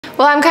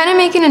Well, I'm kind of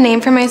making a name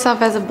for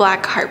myself as a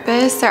Black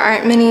harpist. There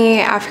aren't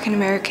many African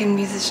American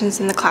musicians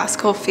in the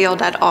classical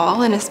field at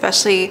all, and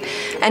especially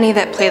any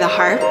that play the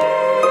harp.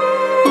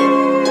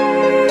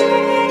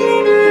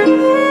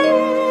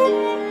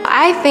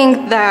 I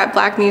think that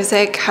Black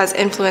music has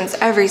influenced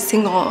every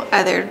single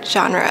other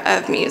genre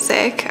of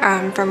music,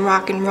 from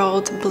rock and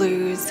roll to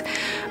blues.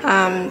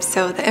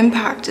 So the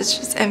impact is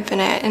just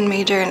infinite and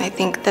major, and I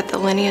think that the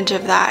lineage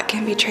of that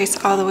can be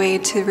traced all the way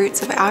to the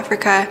roots of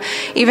Africa.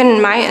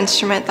 Even my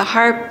instrument, the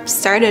harp,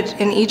 started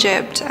in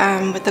Egypt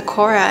with the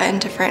kora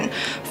and different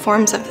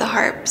forms of the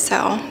harp,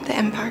 so the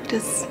impact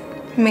is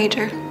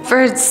major. For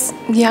as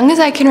young as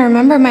I can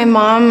remember, my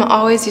mom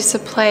always used to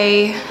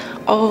play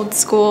old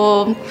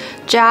school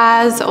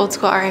jazz, old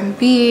school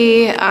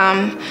R&B.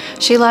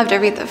 She loved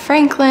Aretha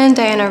Franklin,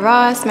 Diana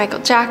Ross, Michael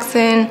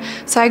Jackson.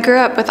 So I grew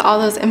up with all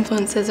those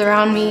influences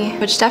around me,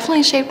 which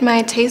definitely shaped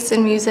my taste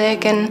in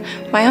music and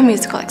my own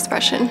musical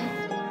expression.